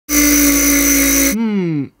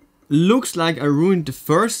looks like I ruined the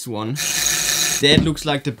first one. That looks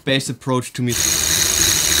like the best approach to me.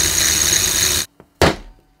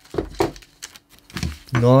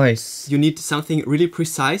 Nice. You need something really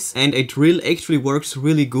precise, and a drill actually works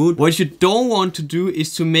really good. What you don't want to do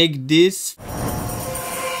is to make this.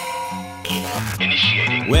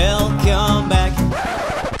 Initiating. Welcome back.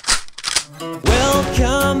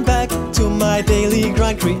 Welcome back to my daily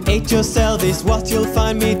grind. Create yourself is what you'll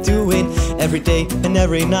find me doing every day and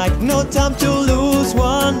every night. No time to lose,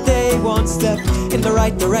 one day, one step in the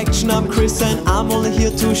right direction. I'm Chris and I'm only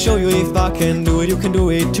here to show you if I can do it, you can do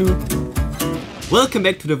it too. Welcome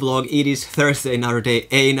back to the vlog. It is Thursday, another day,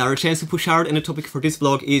 another chance to push hard, and the topic for this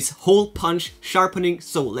vlog is hole punch sharpening,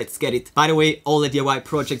 so let's get it. By the way, all the DIY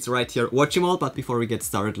projects right here, watch them all, but before we get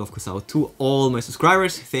started, love goes out to all my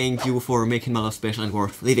subscribers. Thank you for making my life special and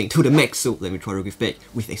worth living to the max, so let me try to give back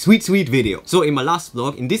with a sweet video. So in my last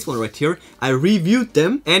vlog, in this one right here, I reviewed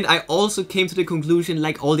them, and I also came to the conclusion,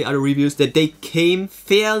 like all the other reviews, that they came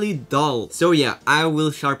fairly dull. So yeah, I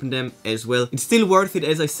will sharpen them as well. It's still worth it,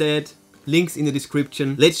 as I said. Links in the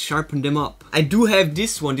description. Let's sharpen them up. I do have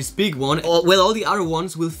this one, this big one. Well, all the other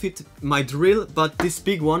ones will fit my drill, but this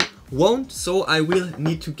big one won't. So I will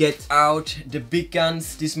need to get out the big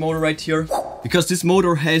guns, this motor right here. Because this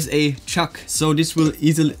motor has a chuck. So this will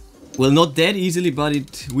easily, well, not that easily, but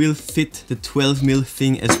it will fit the 12mm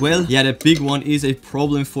thing as well. Yeah, the big one is a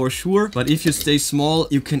problem for sure. But if you stay small,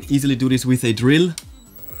 you can easily do this with a drill.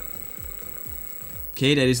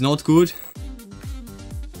 Okay, that is not good.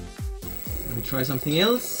 Let me try something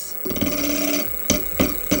else.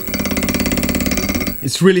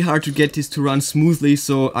 It's really hard to get this to run smoothly,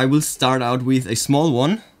 so I will start out with a small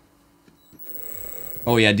one.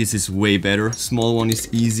 Oh yeah, this is way better. Small one is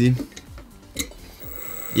easy.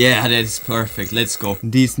 Yeah, that is perfect. Let's go.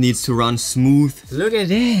 This needs to run smooth. Look at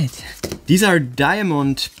that. These are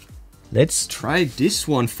diamond. Let's try this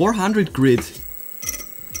one. 400 grit.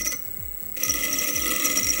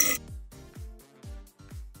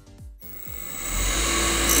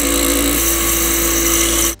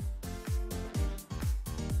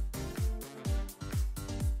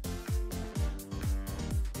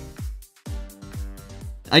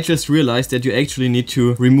 I just realized that you actually need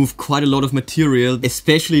to remove quite a lot of material,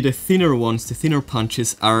 especially the thinner ones. The thinner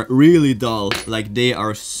punches are really dull, like they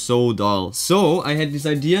are so dull. So I had this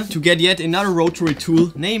idea to get yet another rotary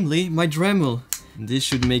tool, namely my Dremel. This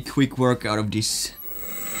should make quick work out of this.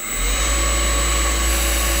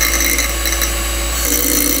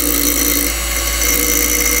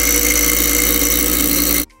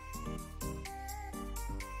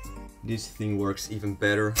 This thing works even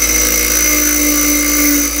better.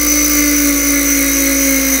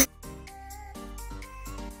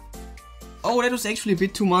 Oh, that was actually a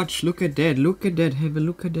bit too much. Look at that, look at that, have a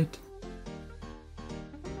look at that.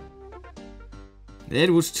 That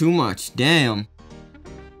was too much, damn.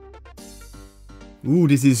 Ooh,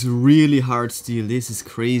 this is really hard steel, this is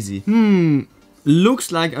crazy.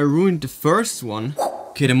 Looks like I ruined the first one.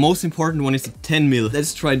 Okay, the most important one is the 10mm.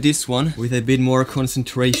 Let's try this one with a bit more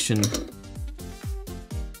concentration.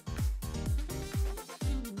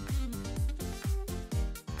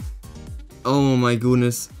 Oh my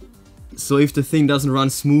goodness. So if the thing doesn't run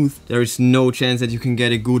smooth, there is no chance that you can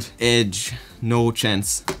get a good edge. No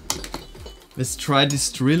chance. Let's try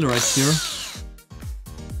this drill right here.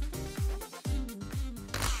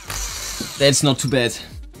 That's not too bad.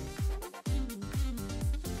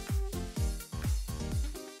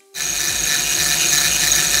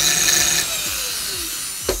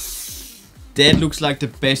 That looks like the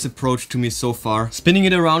best approach to me so far. Spinning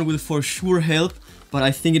it around will for sure help, but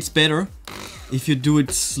I think it's better if you do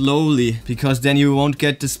it slowly, because then you won't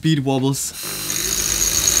get the speed wobbles.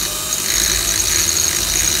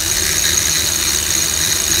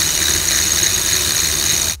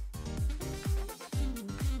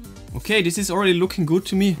 Okay, this is already looking good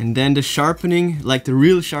to me. And then the sharpening, like the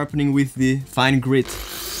real sharpening with the fine grit.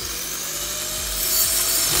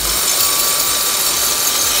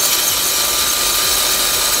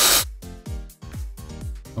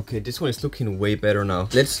 Okay, this one is looking way better now.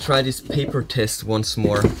 Let's try this paper test once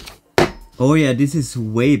more. Oh yeah, this is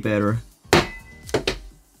way better.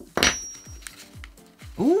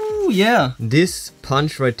 Ooh, yeah. This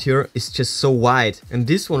punch right here is just so wide. And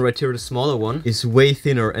this one right here, the smaller one, is way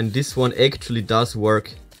thinner. And this one actually does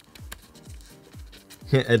work.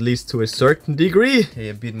 At least to a certain degree. Okay,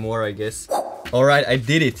 a bit more, I guess. Alright, I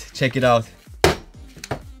did it. Check it out.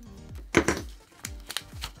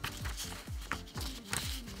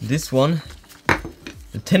 This one,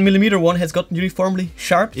 the 10mm one, has gotten uniformly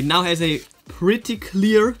sharp. It now has a pretty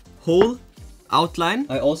clear hole outline.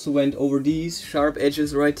 I also went over these sharp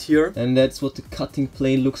edges right here, and that's what the cutting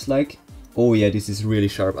plane looks like. Oh yeah, this is really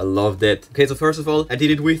sharp. I love that. Okay, so first of all, I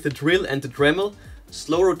did it with the drill and the Dremel.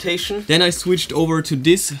 Slow rotation. Then I switched over to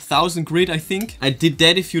this 1000 grit, I think. I did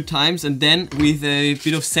that a few times, and then with a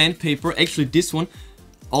bit of sandpaper, actually this one,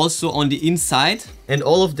 also on the inside. And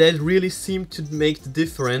all of that really seemed to make the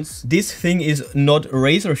difference. This thing is not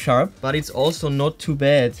razor sharp, but it's also not too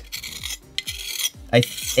bad. I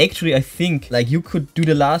think like you could do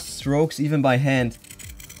the last strokes even by hand.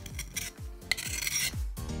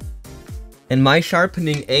 And my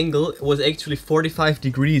sharpening angle was actually 45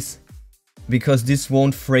 degrees, because this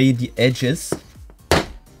won't fray the edges.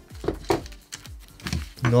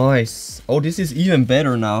 Nice. Oh, this is even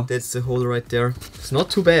better now. That's the hole right there. It's not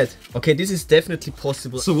too bad. Okay, this is definitely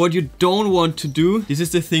possible. So what you don't want to do, this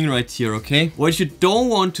is the thing right here, okay? What you don't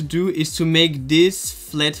want to do is to make this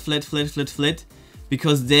flat, flat, flat, flat, flat,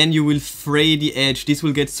 because then you will fray the edge. This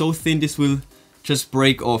will get so thin, this will just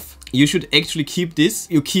break off. You should actually keep this.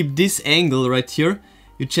 You keep this angle right here.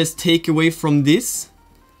 You just take away from this,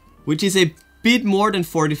 which is a bit more than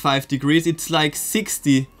 45 degrees. It's like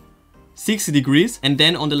 60 degrees. And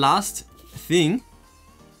then on the last thing,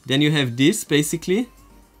 then you have this basically.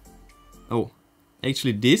 Oh,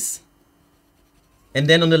 actually this. And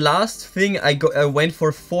then on the last thing, I went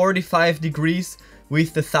for 45 degrees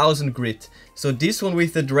with the 1000 grit. So this one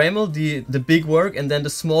with the Dremel, the big work, and then the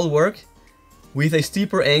small work with a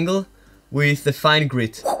steeper angle with the fine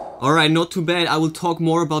grit. Alright, not too bad. I will talk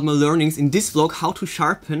more about my learnings in this vlog, how to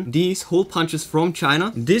sharpen these hole punches from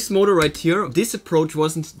China. This motor right here, this approach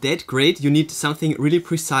wasn't that great. You need something really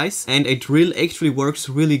precise, and a drill actually works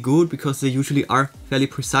really good because they usually are fairly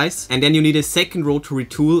precise. And then you need a second rotary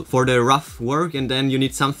tool for the rough work, and then you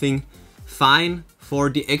need something fine for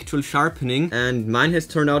the actual sharpening. And mine has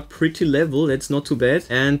turned out pretty level, that's not too bad.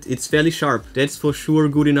 And it's fairly sharp. That's for sure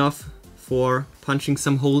good enough for punching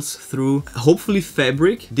some holes through, hopefully,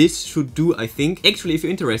 fabric. This should do, I think. Actually, if you're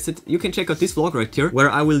interested, you can check out this vlog right here, where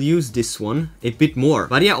I will use this one a bit more.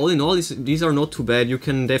 But yeah, all in all, these are not too bad. You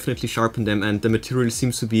can definitely sharpen them, and the material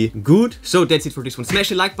seems to be good. So that's it for this one. Smash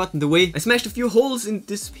the like button the way I smashed a few holes in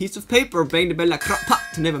this piece of paper. Bang the bell like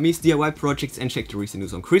to never miss DIY projects, and check the recent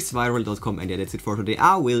news on ChrisViral.com. And yeah, that's it for today.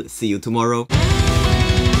 I will see you tomorrow.